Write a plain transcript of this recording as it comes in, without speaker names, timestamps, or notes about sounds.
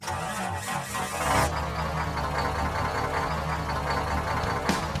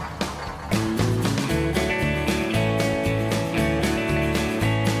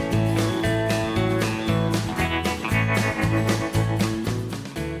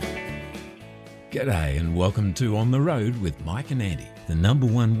G'day and welcome to On the Road with Mike and Andy, the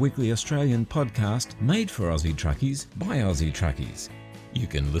 #1 weekly Australian podcast made for Aussie truckies by Aussie truckies. You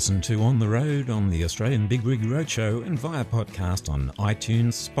can listen to On the Road on the Australian Big Rig Roadshow and via podcast on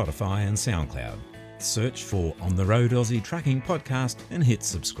iTunes, Spotify and SoundCloud. Search for On the Road Aussie Trucking Podcast and hit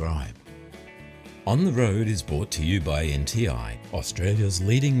subscribe. On the Road is brought to you by NTI, Australia's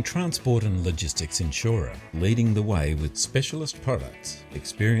leading transport and logistics insurer, leading the way with specialist products,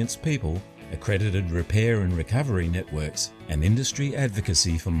 experienced people, accredited repair and recovery networks, and industry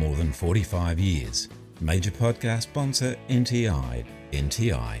advocacy for more than 45 years. Major podcast sponsor NTI,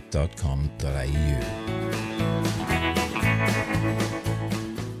 nti.com.au.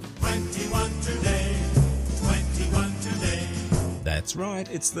 21 today. That's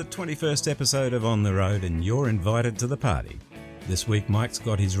right, it's the 21st episode of On the Road and you're invited to the party. This week Mike's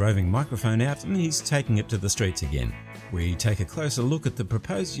got his roving microphone out and he's taking it to the streets again. We take a closer look at the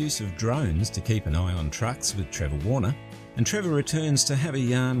proposed use of drones to keep an eye on trucks with Trevor Warner, and Trevor returns to have a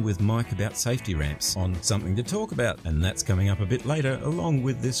yarn with Mike about safety ramps on Something to Talk About, and that's coming up a bit later along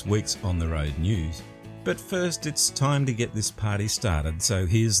with this week's On the Road news. But first it's time to get this party started, so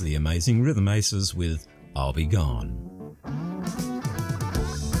here's the amazing Rhythm Aces with I'll Be Gone.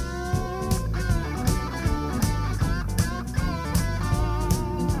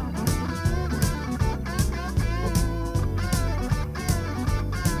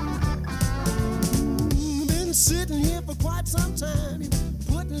 Sitting here for quite some time,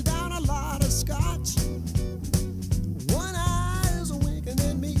 putting down a lot of scotch. One eye is winking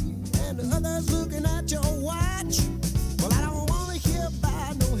at me, and the other's looking at your watch. Well, I don't want to hear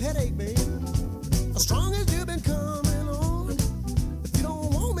about no headache, baby. As strong as you've been coming on. If you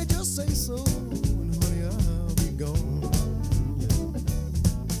don't want me, just say so, and honey, I'll be gone.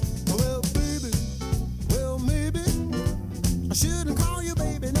 Well, baby, well, maybe I shouldn't call you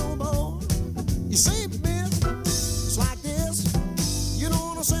baby no more. You see, it's like this. You don't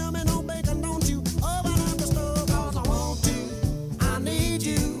wanna sell me no bacon, don't you? Open up the store, cause I want to. I need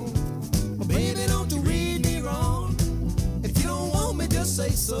you. But baby, don't you read me wrong. If you don't want me, just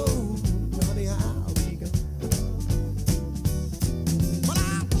say so. Honey, I'll be gone. But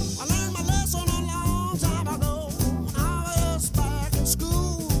I learned my lesson a long time ago. When I was back in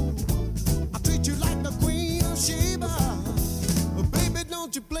school, I treat you like the Queen of Sheba. But baby,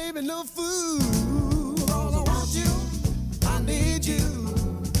 don't you play me no fool. Cause I want you. I need you.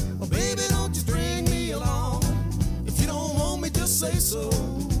 Oh, baby, don't you string me along. If you don't want me, just say so.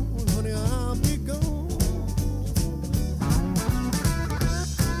 Honey, I'll be gone.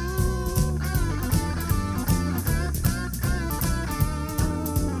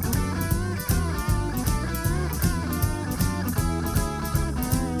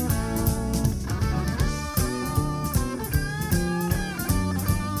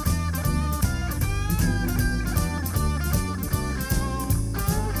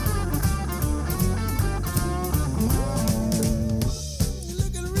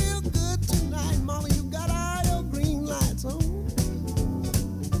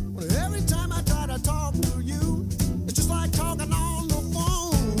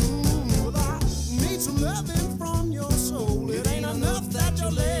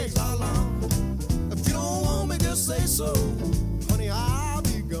 So, honey, I'll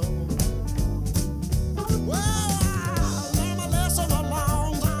be gone. Well, I learned my lesson a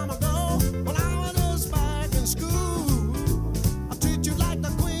long time ago. When I was back in school, I treat you like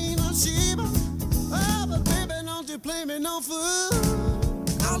the Queen of Sheba. Oh, but baby, don't you play me no fool.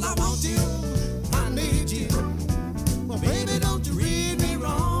 Cause I want you, I need you. Well, baby, don't you read me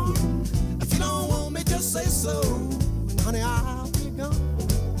wrong. If you don't want me, just say so. And honey, I'll be gone.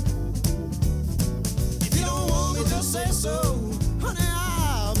 Just say so, honey,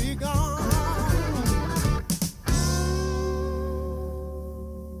 I'll be gone.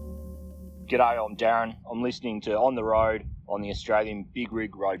 G'day, I'm Darren. I'm listening to On the Road on the Australian Big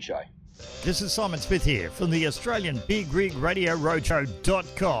Rig Roadshow. This is Simon Smith here from the Australian Big Rig Radio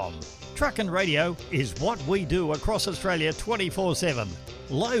Roadshow.com. Truckin' Radio is what we do across Australia 24/7.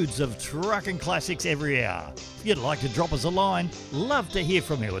 Loads of trucking classics every hour. If you'd like to drop us a line, love to hear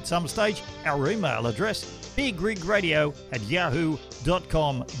from you at some stage. Our email address,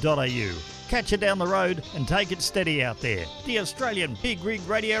 bigrigradio@yahoo.com.au. Catch you down the road and take it steady out there. The Australian Big Rig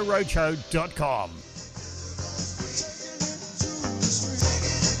Radio Roadshow.com.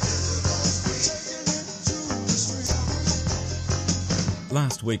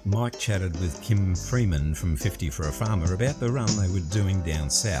 Last week Mike chatted with Kim Freeman from 50 for a Farmer about the run they were doing down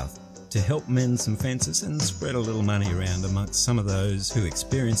south to help mend some fences and spread a little money around amongst some of those who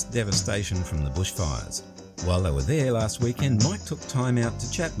experienced devastation from the bushfires. While they were there last weekend, Mike took time out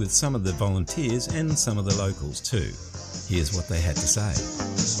to chat with some of the volunteers and some of the locals too. Here's what they had to say.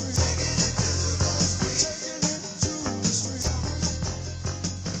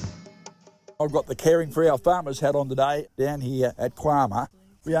 I've got the Caring for Our Farmers hat on today down here at Quama.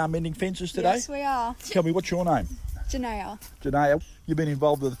 We are mending fences today? Yes, we are. Tell me, what's your name? Janaea. Janaea, you've been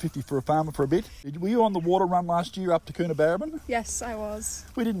involved with the 50 for a Farmer for a bit. Were you on the water run last year up to Coonabarabran? Yes, I was.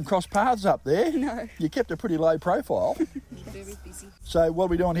 We didn't cross paths up there. No. You kept a pretty low profile. Very busy. So what are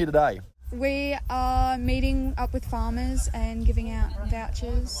we doing here today? We are meeting up with farmers and giving out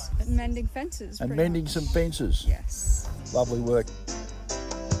vouchers and mending fences. And mending some fences. Yes. Lovely work.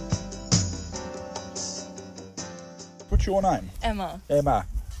 What's your name? Emma. Emma.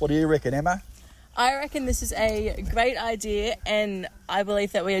 What do you reckon, Emma? I reckon this is a great idea, and I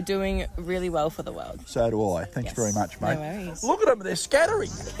believe that we are doing really well for the world. So do I. Thanks Yes. very much, mate. No worries. Look at them, they're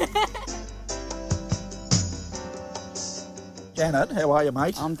scattering. Janet, how are you,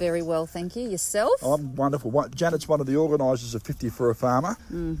 mate? I'm very well, thank you. Yourself? I'm wonderful. Janet's one of the organisers of 50 for a Farmer.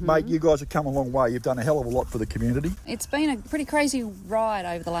 Mate, you guys have come a long way. You've done a hell of a lot for the community. It's been a pretty crazy ride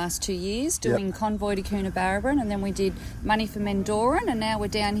over the last 2 years, doing Convoy to Coonabarabran, and then we did Money for Mendoran, and now we're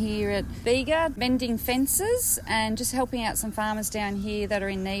down here at Bega mending fences and just helping out some farmers down here that are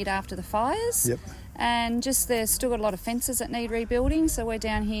in need after the fires. Yep. And just there's still got a lot of fences that need rebuilding, so we're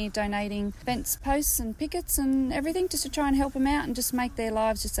down here donating fence posts and pickets and everything just to try and help them out and just make their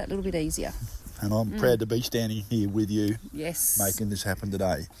lives just that little bit easier. And I'm proud to be standing here with you, Yes. making this happen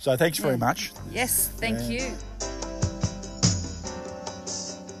today. So thanks very much. Yes, thank you.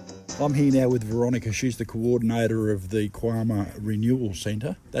 I'm here now with Veronica. She's the coordinator of the Quama Renewal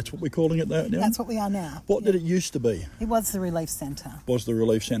Centre. That's what we're calling it now? That's what we are now. What did it used to be? It was the Relief Centre. Was the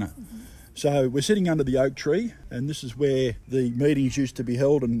Relief Centre. So we're sitting under the oak tree, and this is where the meetings used to be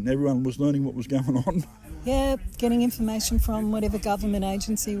held and everyone was learning what was going on. Yeah, getting information from whatever government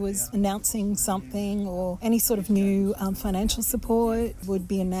agency was announcing something, or any sort of new financial support would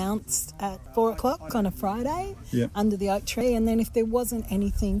be announced at 4 o'clock on a Friday under the oak tree. And then if there wasn't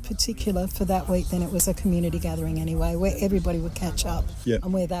anything particular for that week, then it was a community gathering anyway, where everybody would catch up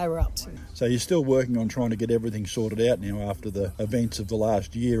on where they were up to. So you're still working on trying to get everything sorted out now after the events of the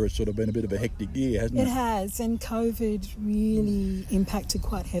last year. It's sort of been a bit of a hectic year, hasn't it? It has, and COVID really impacted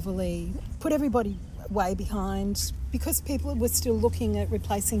quite heavily, put everybody way behind because people were still looking at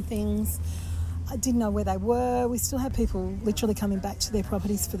replacing things. I didn't know where they were. We still had people literally coming back to their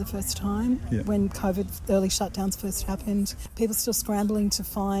properties for the first time when COVID early shutdowns first happened. People still scrambling to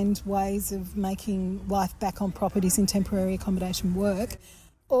find ways of making life back on properties in temporary accommodation work.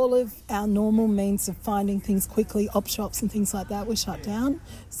 All of our normal means of finding things quickly, op shops and things like that, were shut down.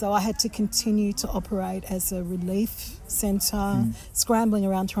 So I had to continue to operate as a relief centre, scrambling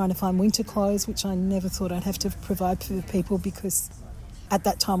around trying to find winter clothes, which I never thought I'd have to provide for the people, because at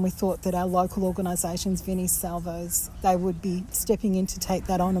that time we thought that our local organisations, Vinnie's, Salvos, they would be stepping in to take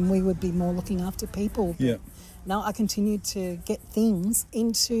that on and we would be more looking after people. Yeah. No, I continued to get things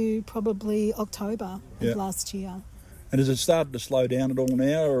into probably October of last year. And has it started to slow down at all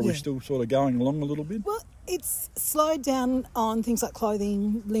now, or are we still sort of going along a little bit? Well, it's slowed down on things like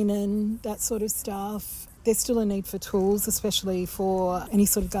clothing, linen, that sort of stuff. There's still a need for tools, especially for any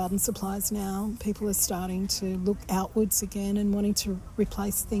sort of garden supplies now. People are starting to look outwards again and wanting to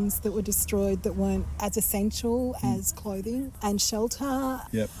replace things that were destroyed that weren't as essential as clothing and shelter.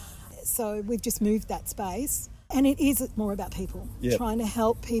 Yep. So we've just moved that space. And it is more about people, trying to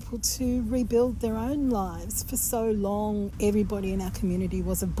help people to rebuild their own lives. For so long, everybody in our community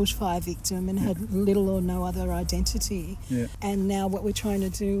was a bushfire victim and had little or no other identity. Yeah. And now what we're trying to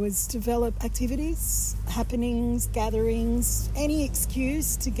do is develop activities, happenings, gatherings, any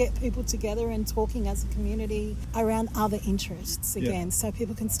excuse to get people together and talking as a community around other interests again, so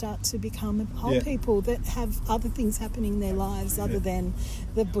people can start to become whole people that have other things happening in their lives other than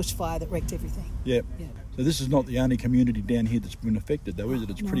the bushfire that wrecked everything. Yep. So this is not the only community down here that's been affected, though, is it?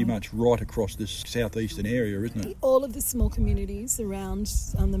 It's pretty much right across this southeastern area, isn't it? All of the small communities around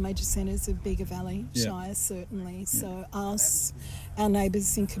the major centres of Bega Valley, Shire certainly. So us, our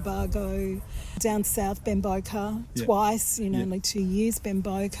neighbours in Cobargo, down south Bemboka, twice in only 2 years,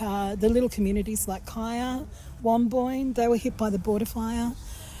 Bemboka. The little communities like Kaya, Womboyne, they were hit by the border fire.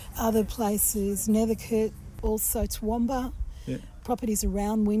 Other places, Nethercote, also Toowoomba. Properties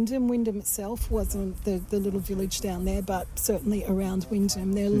around Wyndham. Wyndham itself wasn't the little village down there, but certainly around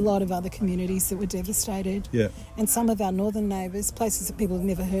Wyndham. There are a lot of other communities that were devastated. Yeah. And some of our northern neighbours, places that people have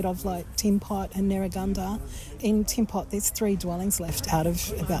never heard of, like Timpot and Nerragunda. In Timpot, there's 3 dwellings left out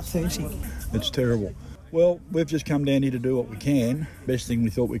of about 30. It's terrible. Well, we've just come down here to do what we can. Best thing we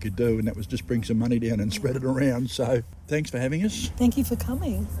thought we could do, and that was just bring some money down and spread it around. So thanks for having us. Thank you for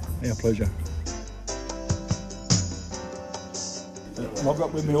coming. Our pleasure. And I've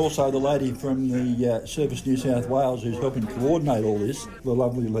got with me also the lady from the Service New South Wales who's helping coordinate all this, the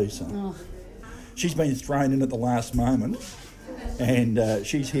lovely Lisa. Oh. She's been thrown in at the last moment, and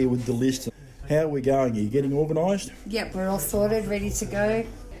she's here with the list. How are we going? Are you getting organised? Yep, we're all sorted, ready to go.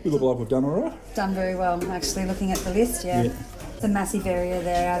 We look like we've done all right. Done very well, actually, looking at the list, yeah. It's a massive area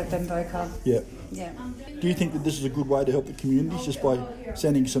there out at Bemboka. Yeah. Yeah. Do you think that this is a good way to help the communities, just by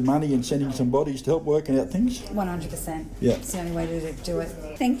sending some money and sending some bodies to help working out things? 100%. Yeah. It's the only way to do it.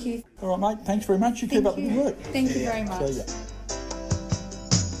 Thank you. All right, mate. Thanks very much. You keep up the good work. Thank you very much. See ya.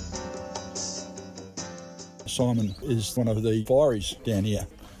 Simon is one of the fireys down here.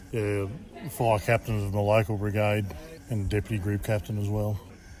 Yeah, fire captain of my local brigade and deputy group captain as well.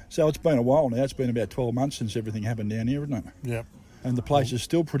 So it's been a while now. It's been about 12 months since everything happened down here, isn't it? Yep. And the place is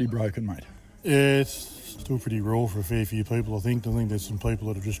still pretty broken, mate. Yeah, it's still pretty raw for a fair few people, I think. I think there's some people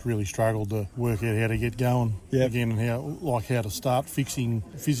that have just really struggled to work out how to get going again, and how to start fixing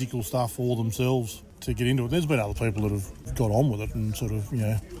physical stuff for themselves to get into it. There's been other people that have got on with it and sort of,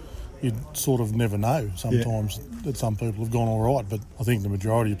 you'd sort of never know sometimes that some people have gone all right, but I think the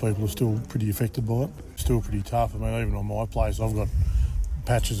majority of people are still pretty affected by it. Still pretty tough. I mean, even on my place, I've got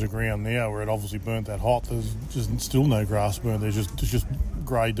patches of ground now where it obviously burnt that hot. There's just still no grass burnt. It's just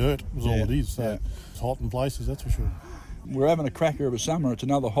grey dirt is all it is. So it's hot in places, that's for sure. We're having a cracker of a summer. It's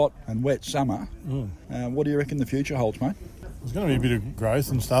another hot and wet summer. What do you reckon the future holds, mate? There's going to be a bit of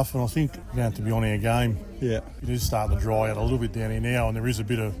growth and stuff, and I think we're going to have to be on our game. Yeah. It is starting to dry out a little bit down here now, and there is a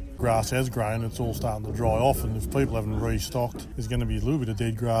bit of grass has grown. It's all starting to dry off, and if people haven't restocked, there's going to be a little bit of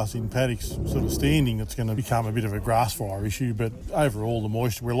dead grass in paddocks sort of standing. It's going to become a bit of a grass fire issue, but overall the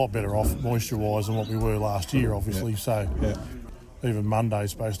moisture, we're a lot better off moisture-wise than what we were last year, obviously. Even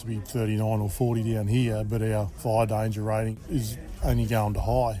Monday's supposed to be 39 or 40 down here, but our fire danger rating is only going to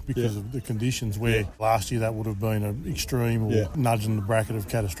high because of the conditions, where last year that would have been an extreme or nudging the bracket of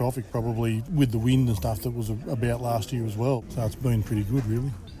catastrophic, probably with the wind and stuff that was about last year as well. So it's been pretty good, really.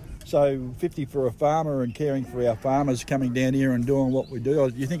 So 50 for a farmer and caring for our farmers coming down here and doing what we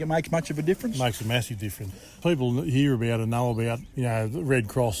do, do you think it makes much of a difference? It makes a massive difference. People hear about and know about, the Red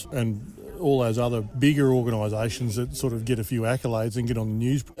Cross and all those other bigger organisations that sort of get a few accolades and get on the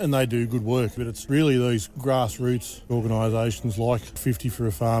news, and they do good work. But it's really these grassroots organisations like 50 for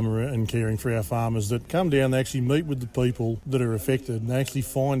a Farmer and Caring for Our Farmers that come down, they actually meet with the people that are affected and they actually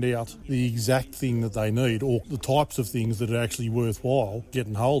find out the exact thing that they need, or the types of things that are actually worthwhile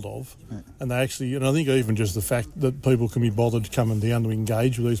getting hold of. And they actually, and I think even just the fact that people can be bothered coming down to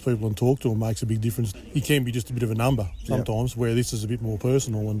engage with these people and talk to them makes a big difference. You can be just a bit of a number sometimes, where this is a bit more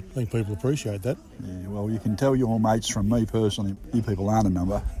personal, and I think people appreciate that. Yeah, well, you can tell your mates from me personally, you people aren't a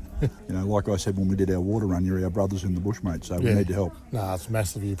number. Like I said when we did our water run, you're our brothers in the bush, mate, so we need your help. No, it's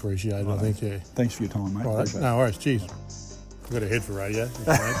massively appreciated, I think, Thanks for your time, mate. Right. No worries, cheers. I've got a head for radio.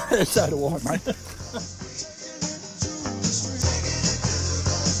 So do I, mate.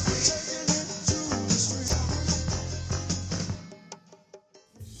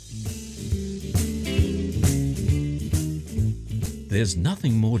 There's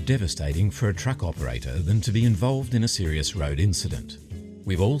nothing more devastating for a truck operator than to be involved in a serious road incident.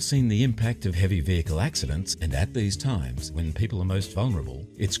 We've all seen the impact of heavy vehicle accidents, and at these times, when people are most vulnerable,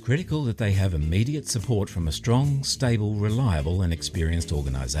 it's critical that they have immediate support from a strong, stable, reliable and experienced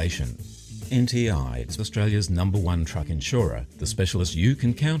organisation. NTI is Australia's #1 truck insurer, the specialist you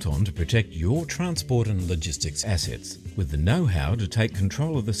can count on to protect your transport and logistics assets, with the know-how to take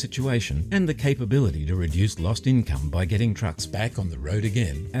control of the situation and the capability to reduce lost income by getting trucks back on the road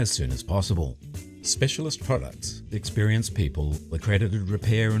again as soon as possible. Specialist products, experienced people, accredited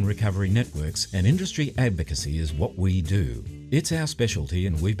repair and recovery networks, and industry advocacy is what we do. It's our specialty,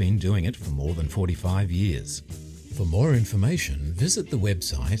 and we've been doing it for more than 45 years. For more information, visit the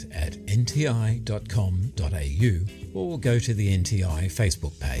website at nti.com.au or go to the NTI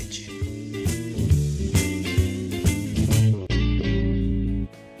Facebook page.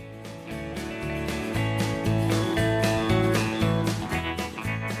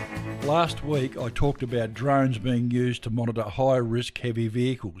 Last week I talked about drones being used to monitor high-risk heavy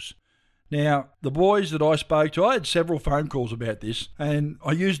vehicles. Now, the boys that I spoke to, I had several phone calls about this, and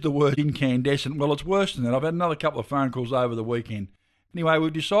I used the word incandescent. Well, it's worse than that. I've had another couple of phone calls over the weekend. Anyway,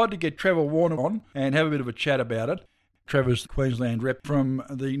 we've decided to get Trevor Warner on and have a bit of a chat about it. Trevor's the Queensland rep from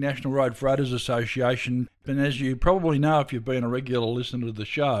the National Road Freighters Association, and as you probably know if you've been a regular listener to the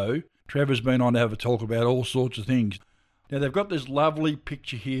show, Trevor's been on to have a talk about all sorts of things. Now, they've got this lovely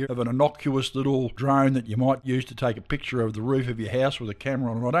picture here of an innocuous little drone that you might use to take a picture of the roof of your house with a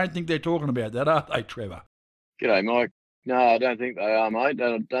camera on. I don't think they're talking about that, are they, Trevor? G'day, Mike. No, I don't think they are, mate.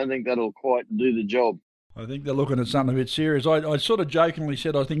 I don't think that'll quite do the job. I think they're looking at something a bit serious. I sort of jokingly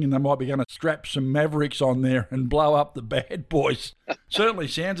said I was thinking they might be going to strap some Mavericks on there and blow up the bad boys. Certainly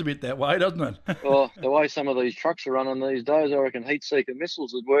sounds a bit that way, doesn't it? Well, the way some of these trucks are running these days, I reckon heat-seeker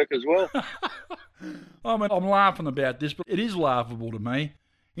missiles would work as well. I mean, I'm laughing about this, but it is laughable to me.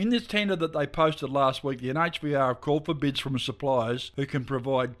 In this tender that they posted last week, the NHVR have called for bids from suppliers who can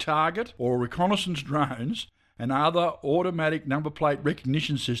provide target or reconnaissance drones and other automatic number plate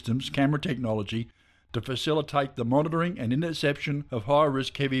recognition systems, camera technology, to facilitate the monitoring and interception of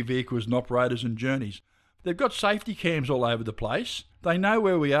high-risk heavy vehicles and operators and journeys. They've got safety cams all over the place. They know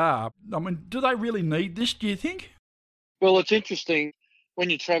where we are. I mean, do they really need this, do you think? Well, it's interesting. When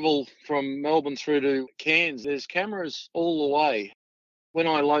you travel from Melbourne through to Cairns, there's cameras all the way. When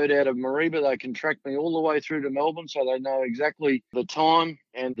I load out of Mareeba, they can track me all the way through to Melbourne, so they know exactly the time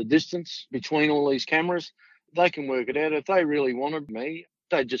and the distance between all these cameras. They can work it out. If they really wanted me,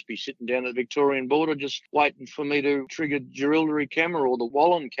 they'd just be sitting down at the Victorian border just waiting for me to trigger Jerilderie camera or the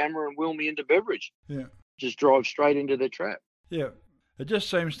Wallen camera and wheel me into Beveridge. Yeah. Just drive straight into their trap. Yeah. It just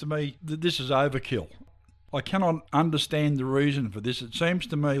seems to me that this is overkill. I cannot understand the reason for this. It seems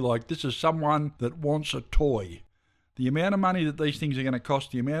to me like this is someone that wants a toy. The amount of money that these things are going to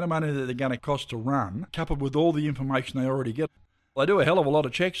cost, the amount of money that they're going to cost to run, coupled with all the information they already get. They do a hell of a lot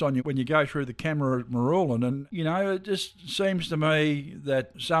of checks on you when you go through the camera at Marulan, and, you know, it just seems to me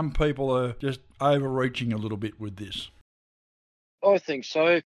that some people are just overreaching a little bit with this. I think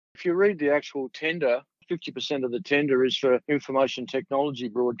so. If you read the actual tender, 50% of the tender is for information technology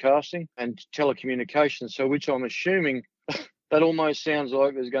broadcasting and telecommunications, so which I'm assuming that almost sounds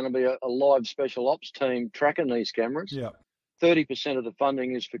like there's going to be a live special ops team tracking these cameras. Yeah. 30% of the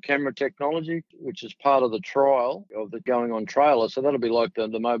funding is for camera technology, which is part of the trial of the going on trailer. So that'll be like the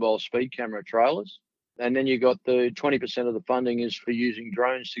mobile speed camera trailers. And then you got the 20% of the funding is for using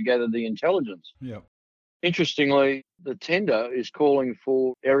drones to gather the intelligence. Yeah. Interestingly, the tender is calling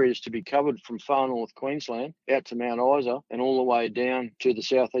for areas to be covered from far north Queensland out to Mount Isa and all the way down to the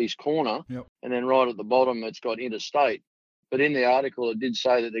southeast corner. Yep. And then right at the bottom, it's got interstate. But in the article, it did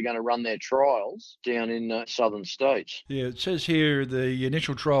say that they're going to run their trials down in southern states. Yeah, it says here the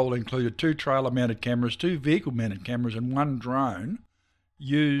initial trial included 2 trailer-mounted cameras, 2 vehicle-mounted cameras and 1 drone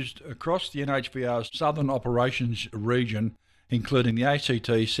used across the NHVR's southern operations region, including the ACT,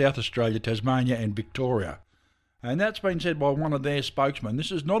 South Australia, Tasmania and Victoria. And that's been said by one of their spokesmen.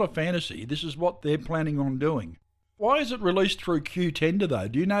 This is not a fantasy. This is what they're planning on doing. Why is it released through Q Tender, though?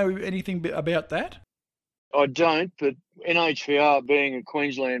 Do you know anything about that? I don't, but NHVR being a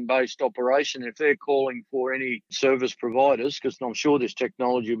Queensland-based operation, if they're calling for any service providers, because I'm sure this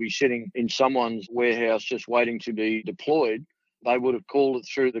technology will be sitting in someone's warehouse just waiting to be deployed, they would have called it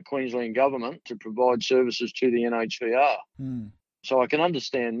through the Queensland government to provide services to the NHVR. So I can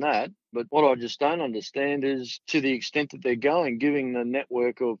understand that, but what I just don't understand is to the extent that they're going, giving the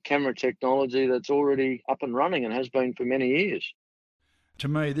network of camera technology that's already up and running and has been for many years. To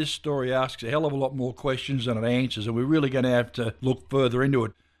me, this story asks a hell of a lot more questions than it answers, and we're really going to have to look further into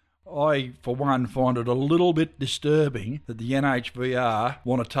it. I, for one, find it a little bit disturbing that the NHVR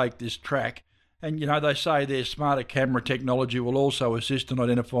want to take this track. And, you know, they say their smarter camera technology will also assist in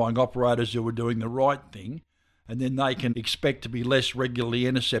identifying operators who are doing the right thing, and then they can expect to be less regularly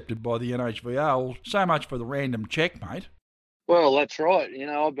intercepted by the NHVR. Well, so much for the random check, mate. Well, that's right. You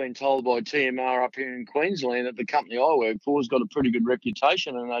know, I've been told by TMR up here in Queensland that the company I work for has got a pretty good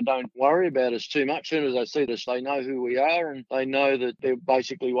reputation and they don't worry about us too much. As soon as they see us, they know who we are and they know that they're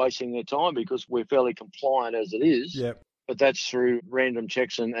basically wasting their time because we're fairly compliant as it is. Yep. But that's through random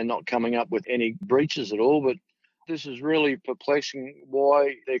checks and not coming up with any breaches at all. But this is really perplexing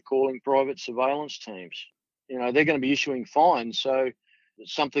why they're calling private surveillance teams. You know, they're going to be issuing fines. So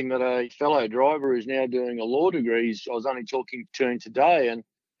it's something that a fellow driver who's now doing a law degree, I was only talking to him today, and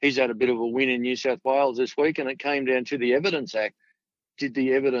he's had a bit of a win in New South Wales this week, and it came down to the Evidence Act. Did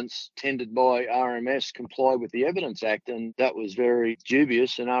the evidence tendered by RMS comply with the Evidence Act? And that was very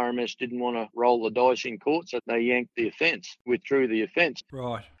dubious, and RMS didn't want to roll the dice in court, so they yanked the offence, withdrew the offence.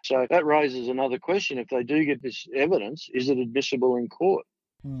 Right. So that raises another question. If they do get this evidence, is it admissible in court?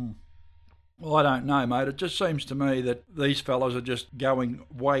 Well, I don't know, mate. It just seems to me that these fellows are just going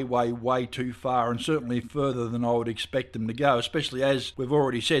way, way, way too far, and certainly further than I would expect them to go, especially as we've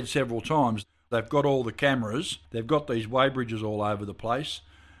already said several times. They've got all the cameras. They've got these weighbridges all over the place.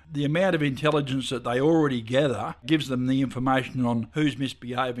 the amount of intelligence that they already gather gives them the information on who's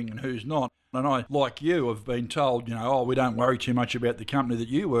misbehaving and who's not. And I, like you, have been told, we don't worry too much about the company that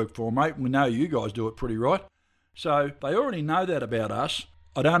you work for, mate. We know you guys do it pretty right. So they already know that about us.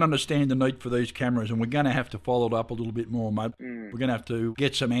 I don't understand the need for these cameras, and we're going to have to follow it up a little bit more, mate. We're going to have to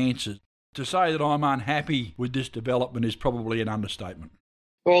get some answers. To say that I'm unhappy with this development is probably an understatement.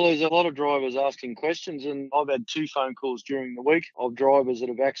 Well, there's a lot of drivers asking questions, and I've had 2 phone calls during the week of drivers that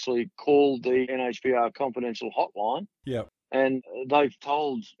have actually called the NHVR confidential hotline. Yep. And they've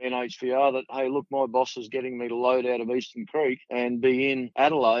told NHVR that, hey, look, my boss is getting me to load out of Eastern Creek and be in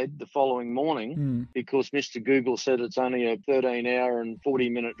Adelaide the following morning because Mr. Google said it's only a 13-hour and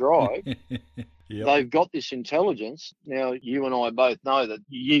 40-minute drive. Yep. They've got this intelligence. Now, you and I both know that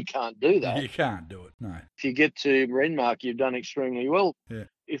you can't do that. You can't do it, no. If you get to Renmark, you've done extremely well. Yeah.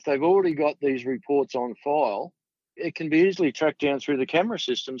 If they've already got these reports on file, it can be easily tracked down through the camera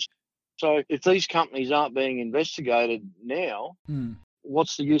systems. So if these companies aren't being investigated now,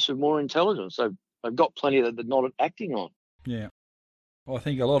 what's the use of more intelligence? They've got plenty that they're not acting on. Yeah. I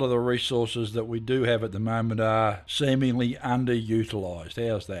think a lot of the resources that we do have at the moment are seemingly underutilised.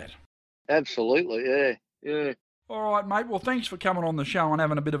 How's that? Absolutely, yeah. All right, mate. Well, thanks for coming on the show and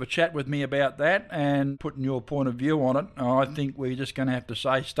having a bit of a chat with me about that and putting your point of view on it. I think we're just going to have to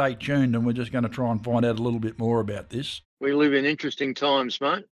say stay tuned, and we're just going to try and find out a little bit more about this. We live in interesting times,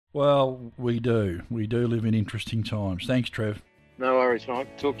 mate. Well, we do. We do live in interesting times. Thanks, Trev. No worries, mate.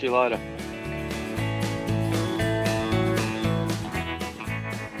 Talk to you later.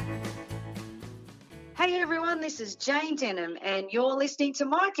 Hey everyone, this is Jane Denham and you're listening to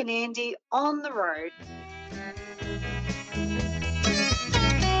Mike and Andy on the road.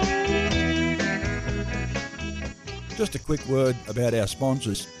 Just a quick word about our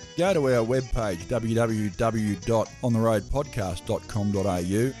sponsors. Go to our webpage,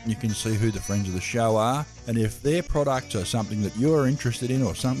 www.ontheroadpodcast.com.au. You can see who the friends of the show are, and if their products are something that you're interested in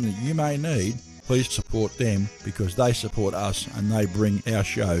or something that you may need, please support them because they support us and they bring our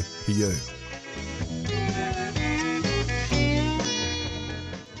show to you.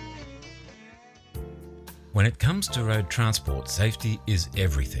 When it comes to road transport, safety is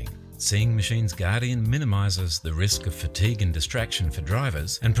everything. Seeing Machines Guardian minimises the risk of fatigue and distraction for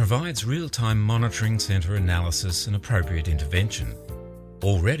drivers and provides real-time monitoring centre analysis and appropriate intervention.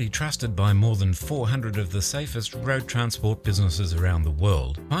 Already trusted by more than 400 of the safest road transport businesses around the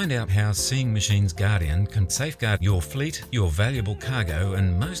world, find out how Seeing Machines Guardian can safeguard your fleet, your valuable cargo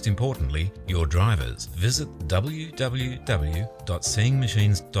and, most importantly, your drivers. Visit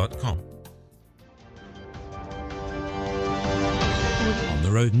www.seeingmachines.com. On the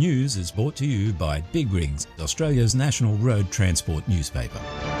Road News is brought to you by Big Rigs, Australia's national road transport newspaper.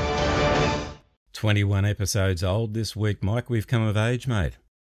 21 episodes old this week, Mike. We've come of age, mate.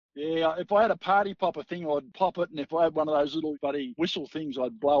 Yeah, if I had a party popper thing, I'd pop it, and if I had one of those little buddy whistle things,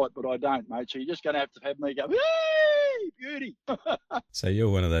 I'd blow it, but I don't, mate. So you're just going to have me go, hey, beauty. So you're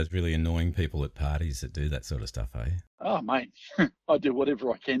one of those really annoying people at parties that do that sort of stuff, eh? Oh, mate, I do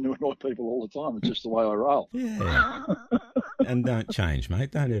whatever I can to annoy people all the time. It's just the way I roll. Yeah. And don't change,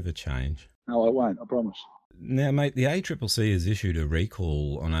 mate. Don't ever change. No, I won't, I promise. Now, mate, the ACCC has issued a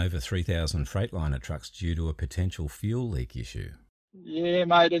recall on over 3,000 Freightliner trucks due to a potential fuel leak issue. Yeah,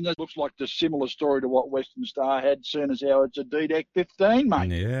 mate, and it looks like a similar story to what Western Star had, soon as how it's a DDEC 15,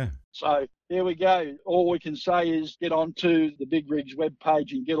 mate. Yeah. So there we go. All we can say is get onto the Big Rigs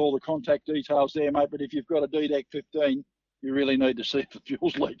webpage and get all the contact details there, mate. But if you've got a DDEC 15, you really need to see if the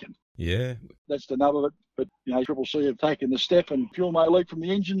fuel's leaking. Yeah. That's the nub of it. But, CCC have taken the step and fuel may leak from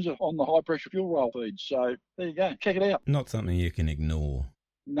the engines on the high-pressure fuel rail feeds. So there you go. Check it out. Not something you can ignore.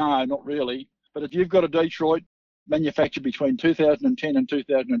 No, not really. But if you've got a Detroit manufactured between 2010 and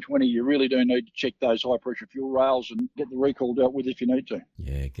 2020, you really do need to check those high-pressure fuel rails and get the recall dealt with if you need to.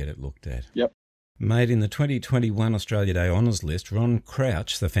 Yeah, get it looked at. Yep. Made in the 2021 Australia Day Honours list, Ron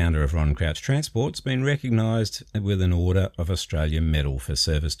Crouch, the founder of Ron Crouch Transport, has been recognised with an Order of Australia medal for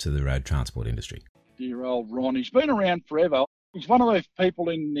service to the road transport industry. Dear old Ron, he's been around forever. He's one of those people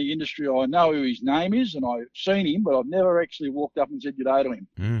in the industry, I know who his name is and I've seen him, but I've never actually walked up and said good day to him.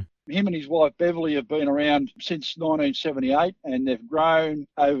 Him and his wife Beverly have been around since 1978 and they've grown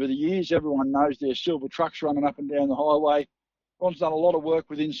over the years. Everyone knows their silver trucks running up and down the highway. Ron's done a lot of work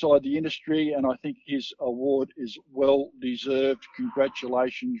with inside the industry and I think his award is well deserved.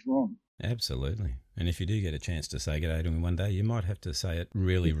 Congratulations, Ron. Absolutely. And if you do get a chance to say good day to him one day, you might have to say it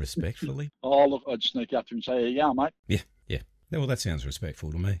really respectfully. Oh, look, I'd sneak up to him and say, yeah, mate. Yeah. Well, that sounds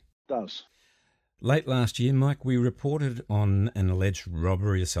respectful to me. It does. Late last year, Mike, we reported on an alleged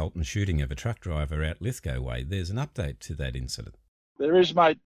robbery, assault and shooting of a truck driver out Lithgow Way. There's an update to that incident. There is,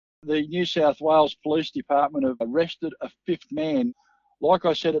 mate. The New South Wales Police Department have arrested a fifth man. Like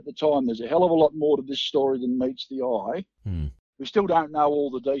I said at the time, there's a hell of a lot more to this story than meets the eye. We still don't know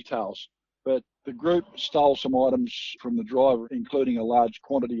all the details, but the group stole some items from the driver, including a large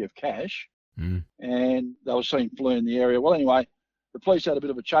quantity of cash, and they were seen fleeing the area. Well, anyway, the police had a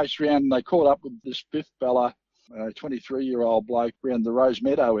bit of a chase around and they caught up with this fifth fella, a 23-year-old bloke, around the Rose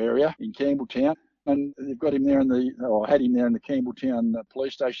Meadow area in Campbelltown. And they've got him there had him there in the Campbelltown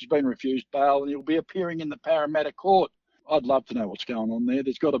police station. He's been refused bail and he'll be appearing in the Parramatta court. I'd love to know what's going on there.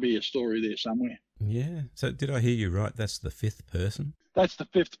 There's got to be a story there somewhere. Yeah. So did I hear you right? That's the fifth person? That's the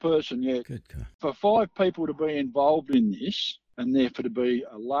fifth person, yeah. Good God. For 5 people to be involved in this, and therefore to be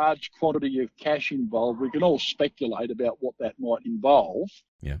a large quantity of cash involved, we can all speculate about what that might involve.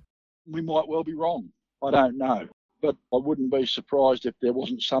 Yeah. We might well be wrong. I don't know. But I wouldn't be surprised if there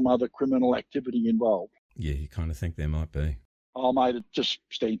wasn't some other criminal activity involved. Yeah, you kind of think there might be. Oh, mate, it just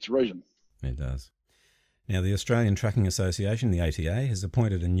stands to reason. It does. Now, the Australian Trucking Association, the ATA, has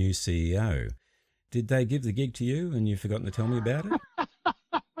appointed a new CEO. Did they give the gig to you and you've forgotten to tell me about it?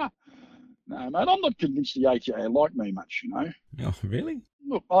 No, mate, I'm not convinced the ATA like me much, you know. Oh, really?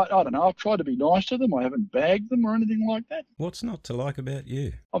 Look, I don't know. I've tried to be nice to them. I haven't bagged them or anything like that. What's not to like about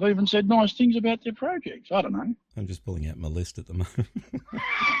you? I've even said nice things about their projects. I don't know. I'm just pulling out my list at the moment.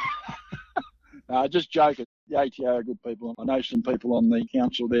 No, just joking. The ATA are good people. I know some people on the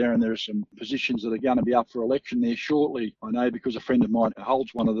council there, and there are some positions that are going to be up for election there shortly. I know because a friend of mine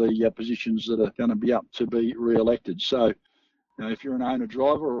holds one of the positions that are going to be up to be re-elected. So, if you're an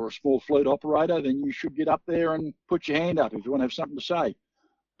owner-driver or a small fleet operator, then you should get up there and put your hand up if you want to have something to say.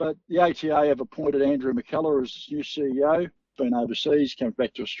 But the ATA have appointed Andrew McKellar as new CEO. Been overseas, comes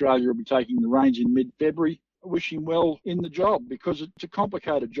back to Australia, will be taking the reins in mid-February. I wish him well in the job because it's a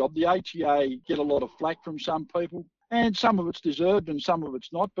complicated job. The ATA get a lot of flack from some people, and some of it's deserved and some of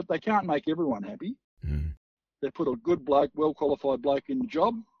it's not, but they can't make everyone happy. They put a good bloke, well-qualified bloke in the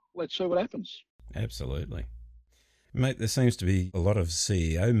job. Let's see what happens. Absolutely. Mate, there seems to be a lot of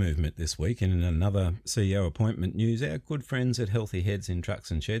CEO movement this week, and in another CEO appointment news, our good friends at Healthy Heads in Trucks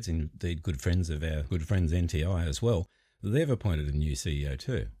and Sheds, indeed good friends of our good friends NTI as well, they've appointed a new CEO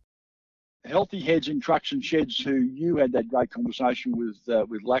too. Healthy Heads in Trucks and Sheds, who you had that great conversation with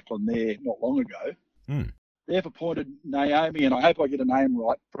Lachlan there not long ago, they've appointed Naomi, and I hope I get a name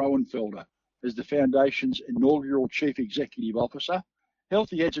right, Frauenfelder, as the Foundation's inaugural Chief Executive Officer.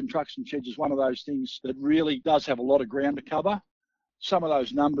 Healthy Heads in Trucks and Sheds is one of those things that really does have a lot of ground to cover. Some of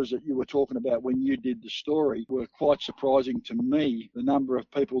those numbers that you were talking about when you did the story were quite surprising to me, the number of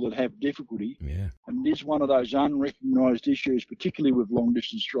people that have difficulty. Yeah. And it is one of those unrecognised issues, particularly with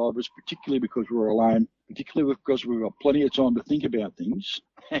long-distance drivers, particularly because we're alone, particularly because we've got plenty of time to think about things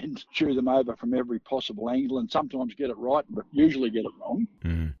and chew them over from every possible angle and sometimes get it right, but usually get it wrong.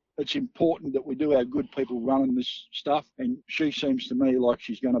 It's important that we do have good people running this stuff, and she seems to me like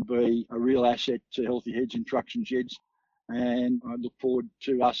she's going to be a real asset to Healthy Heads in Trucks and Sheds. And I look forward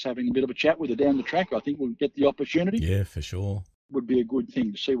to us having a bit of a chat with her down the track. I think we'll get the opportunity. Yeah, for sure. Would be a good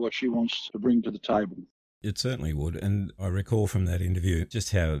thing to see what she wants to bring to the table. It certainly would. And I recall from that interview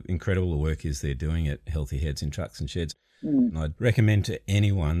just how incredible the work is they're doing at Healthy Heads in Trucks and Sheds. And I'd recommend to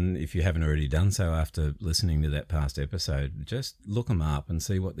anyone, if you haven't already done so after listening to that past episode, just look them up and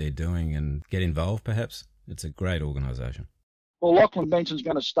see what they're doing and get involved perhaps. It's a great organisation. Well, Lachlan Benson's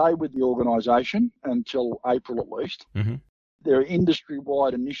going to stay with the organisation until April at least. There are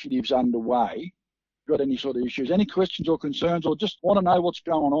industry-wide initiatives underway. Got any sort of issues, any questions or concerns, or just want to know what's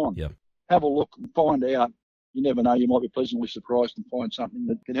going on? Have a look and find out. You never know, you might be pleasantly surprised and find something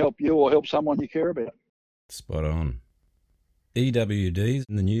that can help you or help someone you care about. Spot on. EWD's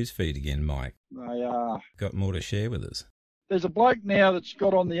in the news feed again, Mike. They are. Got more to share with us? There's a bloke now that's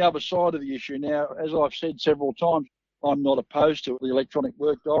got on the other side of the issue. Now, as I've said several times, I'm not opposed to the electronic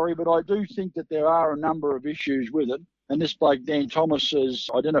work diary, but I do think that there are a number of issues with it. And this bloke, Dan Thomas, has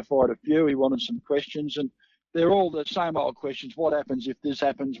identified a few. He wanted some questions, and they're all the same old questions. What happens if this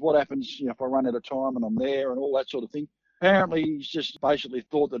happens? What happens if I run out of time and I'm there, and all that sort of thing. Apparently, he's just basically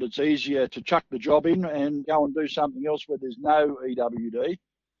thought that it's easier to chuck the job in and go and do something else where there's no EWD.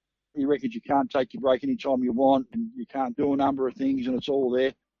 He reckons you can't take your break anytime you want, and you can't do a number of things, and it's all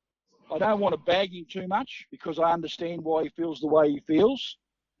there. I don't want to bag him too much because I understand why he feels the way he feels.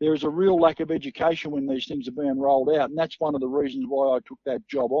 There is a real lack of education when these things are being rolled out, and that's one of the reasons why I took that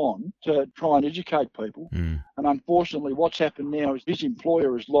job on, to try and educate people. And unfortunately, what's happened now is his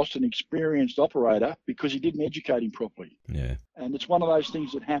employer has lost an experienced operator because he didn't educate him properly. And it's one of those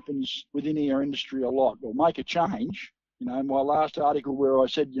things that happens within our industry a lot. We'll make a change. My last article where I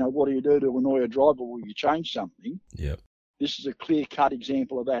said, what do you do to annoy a driver? Well, you change something. This is a clear-cut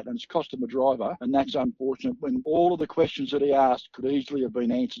example of that, and it's cost him a driver, and that's unfortunate when all of the questions that he asked could easily have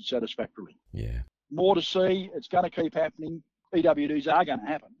been answered satisfactorily. Yeah. More to see. It's going to keep happening. EWDs are going to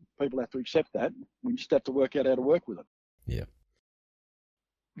happen. People have to accept that. We just have to work out how to work with it. Yeah.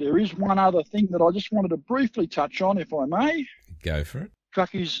 There is one other thing that I just wanted to briefly touch on, if I may. Go for it.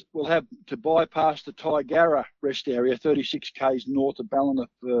 Truckies will have to bypass the Tigara rest area, 36 k's north of Ballina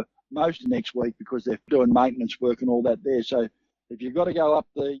for most of next week because they're doing maintenance work and all that there. So if you've got to go up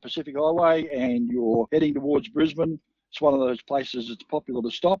the Pacific Highway and you're heading towards Brisbane, it's one of those places that's popular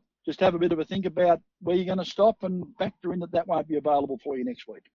to stop. Just have a bit of a think about where you're going to stop and factor in that that won't be available for you next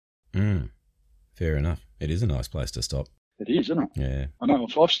week. Fair enough. It is a nice place to stop. It is, isn't it? Yeah. I know.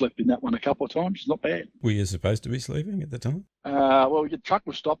 So I've slept in that one a couple of times. It's not bad. Were you supposed to be sleeping at the time? Well, your truck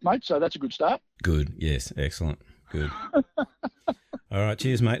was stopped, mate, so that's a good start. Good. Yes. Excellent. Good. All right.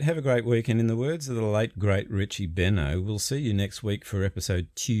 Cheers, mate. Have a great weekend. In the words of the late, great Richie Benno, we'll see you next week for episode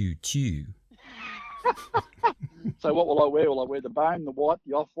 2. So what will I wear? Will I wear the bone, the white,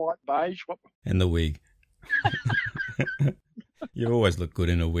 the off-white, beige? What? And the wig. You always look good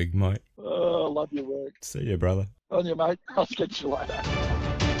in a wig, mate. Oh, I love your work. See you, brother. On you, mate. I'll catch you later.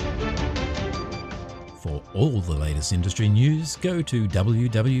 For all the latest industry news, go to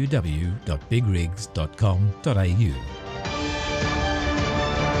www.bigrigs.com.au.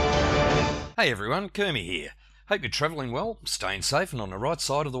 Hey everyone, Kermie here. Hope you're travelling well, staying safe and on the right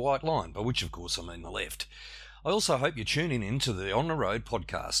side of the white line, by which of course I mean the left. I also hope you're tuning in to the On the Road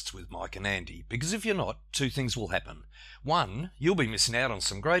podcasts with Mike and Andy, because if you're not, two things will happen. One, you'll be missing out on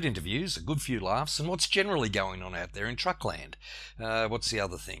some great interviews, a good few laughs, and what's generally going on out there in Truckland. What's the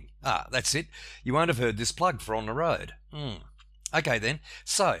other thing? That's it. You won't have heard this plug for On the Road. Okay then,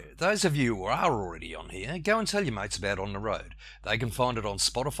 so those of you who are already on here, go and tell your mates about On the Road. They can find it on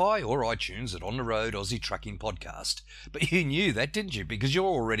Spotify or iTunes at On the Road Aussie Trucking Podcast. But you knew that, didn't you? Because you're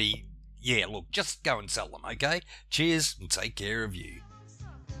already... Yeah, look, just go and tell them, okay? Cheers and take care of you.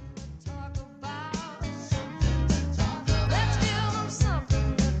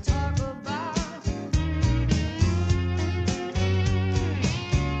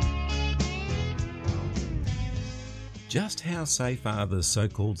 Just how safe are the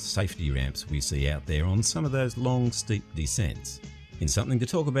so-called safety ramps we see out there on some of those long, steep descents? In Something to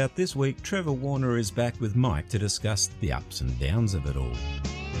Talk About this week, Trevor Warner is back with Mike to discuss the ups and downs of it all.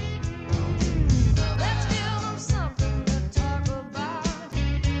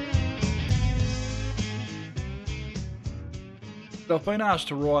 I've been asked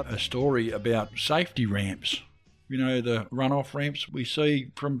to write a story about safety ramps. You know, the runoff ramps we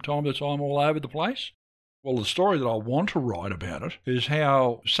see from time to time all over the place. Well, the story that I want to write about it is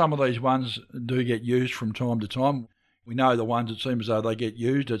how some of these ones do get used from time to time. We know the ones that seem as though they get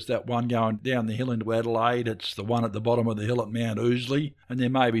used. It's that one going down the hill into Adelaide. It's the one at the bottom of the hill at Mount Ousley. And there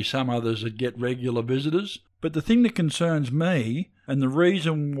may be some others that get regular visitors. But the thing that concerns me, and the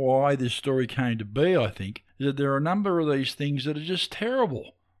reason why this story came to be, I think, is that there are a number of these things that are just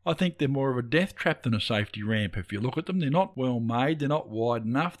terrible. I think they're more of a death trap than a safety ramp. If you look at them, they're not well made, they're not wide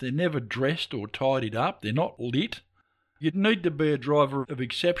enough, they're never dressed or tidied up, they're not lit. You'd need to be a driver of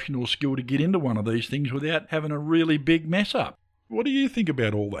exceptional skill to get into one of these things without having a really big mess up. What do you think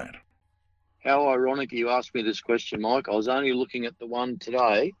about all that? How ironic you asked me this question, Mike. I was only looking at the one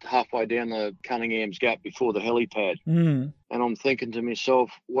today, halfway down the Cunningham's Gap before the helipad. And I'm thinking to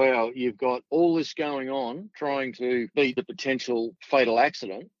myself, wow, you've got all this going on, trying to beat the potential fatal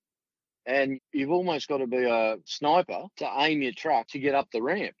accident, and you've almost got to be a sniper to aim your truck to get up the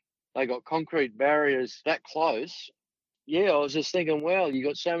ramp. They got concrete barriers that close. Yeah, I was just thinking, well, you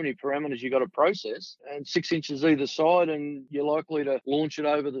got so many parameters you got to process, and 6 inches either side, and you're likely to launch it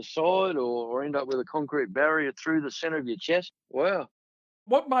over the side or end up with a concrete barrier through the centre of your chest. Wow.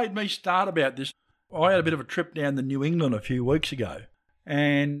 What made me start about this, I had a bit of a trip down to New England a few weeks ago,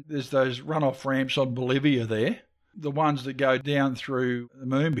 and there's those runoff ramps on Bolivia there, the ones that go down through the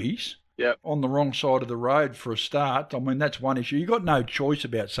Moombies. Yep. On the wrong side of the road for a start. I mean, that's one issue. You've got no choice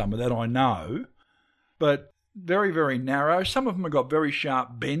about some of that, I know, but very, very narrow. Some of them have got very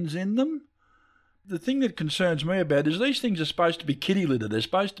sharp bends in them. The thing that concerns me about it is these things are supposed to be kiddie litter. They're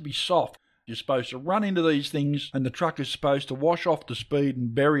supposed to be soft. You're supposed to run into these things and the truck is supposed to wash off the speed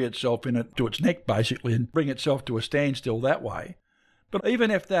and bury itself in it to its neck, basically, and bring itself to a standstill that way. But even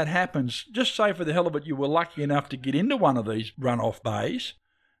if that happens, just say for the hell of it you were lucky enough to get into one of these runoff bays,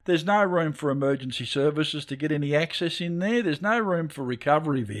 there's no room for emergency services to get any access in there. There's no room for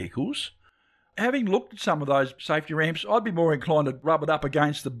recovery vehicles. Having looked at some of those safety ramps, I'd be more inclined to rub it up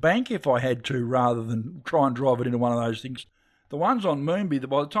against the bank if I had to, rather than try and drive it into one of those things. The ones on Moonby,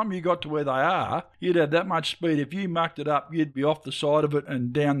 by the time you got to where they are, you'd have that much speed. If you mucked it up, you'd be off the side of it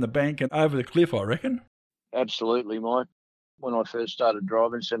and down the bank and over the cliff, I reckon. Absolutely, Mike. When I first started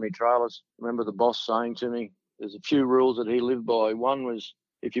driving semi-trailers, I remember the boss saying to me, there's a few rules that he lived by. One was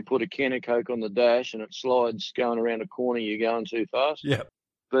if you put a can of Coke on the dash and it slides going around a corner, you're going too fast. Yep.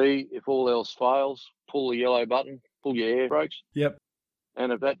 B, if all else fails, pull the yellow button, pull your air brakes. Yep.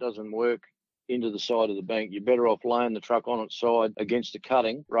 And if that doesn't work, into the side of the bank, you're better off laying the truck on its side against a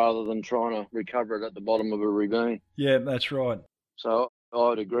cutting rather than trying to recover it at the bottom of a ravine. Yeah, that's right. So I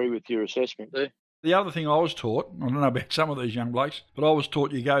would agree with your assessment there. The other thing I was taught, I don't know about some of these young blokes, but I was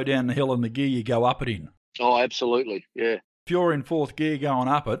taught you go down the hill and the gear you go up it in. Oh, absolutely, yeah. If you're in fourth gear going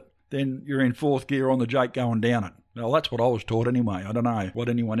up it, then you're in fourth gear on the Jake going down it. Well, that's what I was taught anyway. I don't know what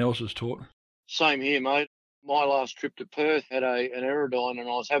anyone else is taught. Same here, mate. My last trip to Perth had an Aerodyne and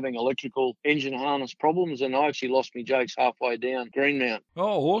I was having electrical engine harness problems and I actually lost me Jakes halfway down Greenmount.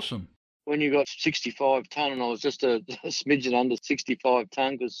 Oh, awesome. When you got 65 tonne and I was just a smidgen under 65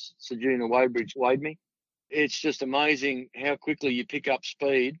 tonne because Sejuna Weybridge weighed me. It's just amazing how quickly you pick up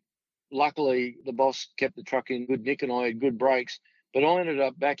speed. Luckily, the boss kept the truck in good nick and I had good brakes, but I ended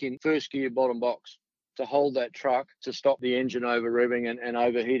up back in first gear bottom box to hold that truck to stop the engine over revving and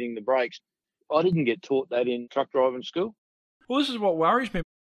overheating the brakes. I didn't get taught that in truck driving school. Well, this is what worries me.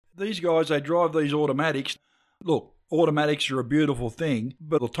 These guys, they drive these automatics. Look, automatics are a beautiful thing,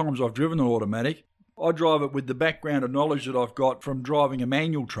 but the times I've driven an automatic, I drive it with the background of knowledge that I've got from driving a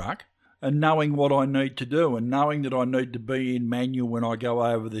manual truck and knowing what I need to do and knowing that I need to be in manual when I go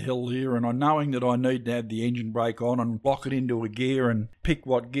over the hill here and knowing that I need to have the engine brake on and lock it into a gear and pick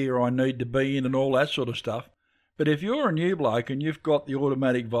what gear I need to be in and all that sort of stuff. But if you're a new bloke and you've got the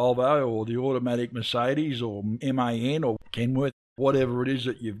automatic Volvo or the automatic Mercedes or MAN or Kenworth, whatever it is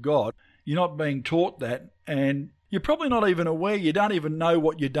that you've got, you're not being taught that and you're probably not even aware. You don't even know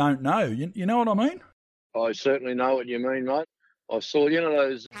what you don't know. You know what I mean? I certainly know what you mean, mate. I saw,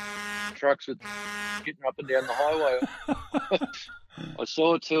 those trucks with getting up and down the highway. I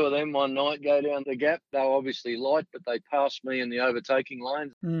saw two of them one night go down the gap. They were obviously light, but they passed me in the overtaking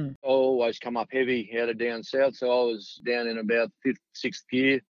lanes. I always come up heavy out of down south, so I was down in about 5th, 6th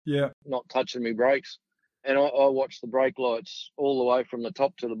gear, not touching my brakes. And I watched the brake lights all the way from the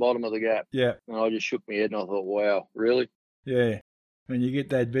top to the bottom of the gap. Yeah. And I just shook my head and I thought, wow, really? Yeah. And you get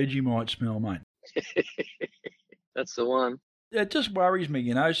that Vegemite smell, mate. That's the one. It just worries me,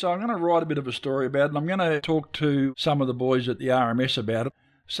 so I'm going to write a bit of a story about it, and I'm going to talk to some of the boys at the RMS about it.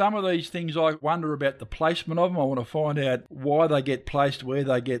 Some of these things I wonder about the placement of them. I want to find out why they get placed, where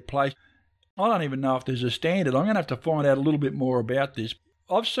they get placed. I don't even know if there's a standard. I'm going to have to find out a little bit more about this.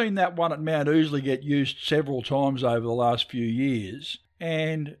 I've seen that one at Mount Ousley get used several times over the last few years,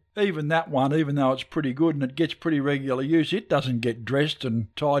 and even that one, even though it's pretty good and it gets pretty regular use, it doesn't get dressed and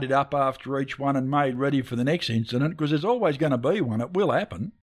tidied up after each one and made ready for the next incident because there's always going to be one. It will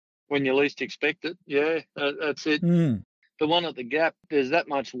happen. When you least expect it, yeah, that's it. The one at the gap, there's that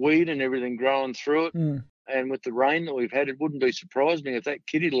much weed and everything growing through it. And with the rain that we've had, it wouldn't be surprising if that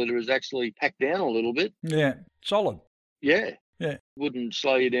kitty litter is actually packed down a little bit. Yeah, solid. Yeah. Yeah. Wouldn't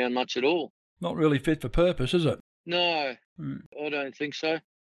slow you down much at all. Not really fit for purpose, is it? No, I don't think so.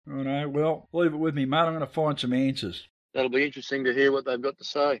 I know. Well, leave it with me, mate. I'm going to find some answers. That'll be interesting to hear what they've got to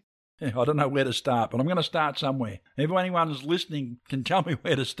say. Yeah, I don't know where to start, but I'm going to start somewhere. If anyone who's listening can tell me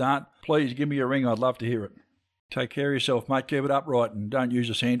where to start, please give me a ring. I'd love to hear it. Take care of yourself, mate. Keep it upright and don't use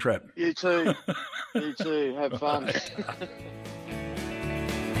a sand trap. You too. You too. Have fun.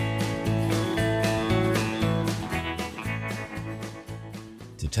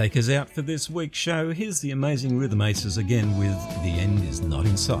 To take us out for this week's show, here's the amazing Rhythm Aces again with The End Is Not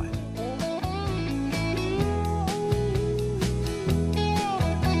in Sight.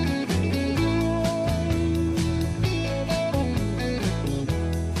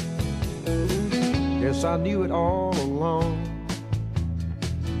 Yes, I knew it all along.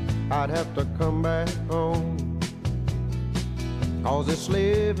 I'd have to come back home, 'cause this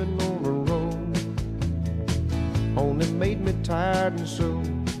living on the road only made me tired and so.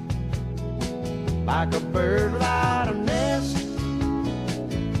 Like a bird without a nest,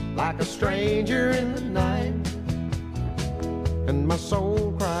 like a stranger in the night, and my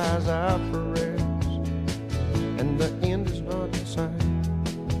soul cries out for rest, and the end is not in sight.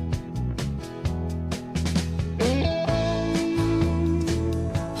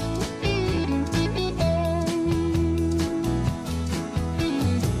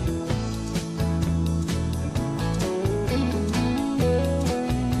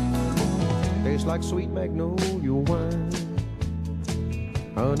 Like sweet magnolia wine,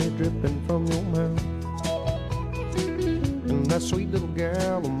 honey dripping from your mouth, and that sweet little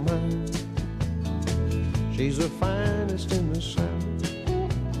gal of mine. She's the finest in the South.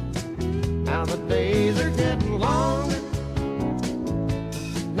 Now the days are getting longer,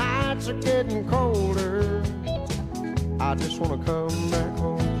 nights are getting colder. I just want to come back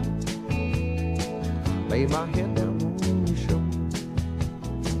home, lay my head down on your shoulder.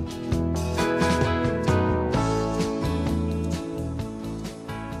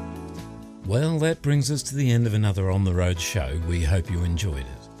 Well, that brings us to the end of another On The Road show. We hope you enjoyed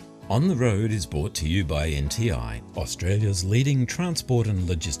it. On The Road is brought to you by NTI, Australia's leading transport and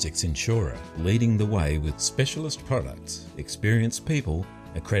logistics insurer, leading the way with specialist products, experienced people,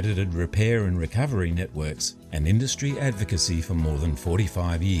 accredited repair and recovery networks, and industry advocacy for more than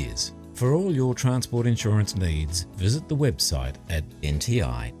 45 years. For all your transport insurance needs, visit the website at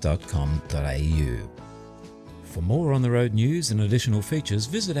nti.com.au. For more On The Road news and additional features,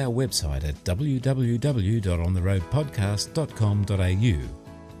 visit our website at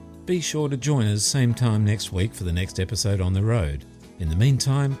www.ontheroadpodcast.com.au. Be sure to join us same time next week for the next episode On The Road. In the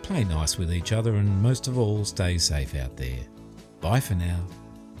meantime, play nice with each other and most of all, stay safe out there. Bye for now.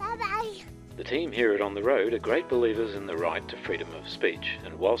 The team here at On The Road are great believers in the right to freedom of speech,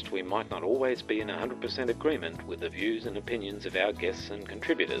 and whilst we might not always be in 100% agreement with the views and opinions of our guests and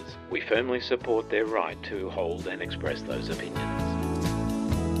contributors, we firmly support their right to hold and express those opinions.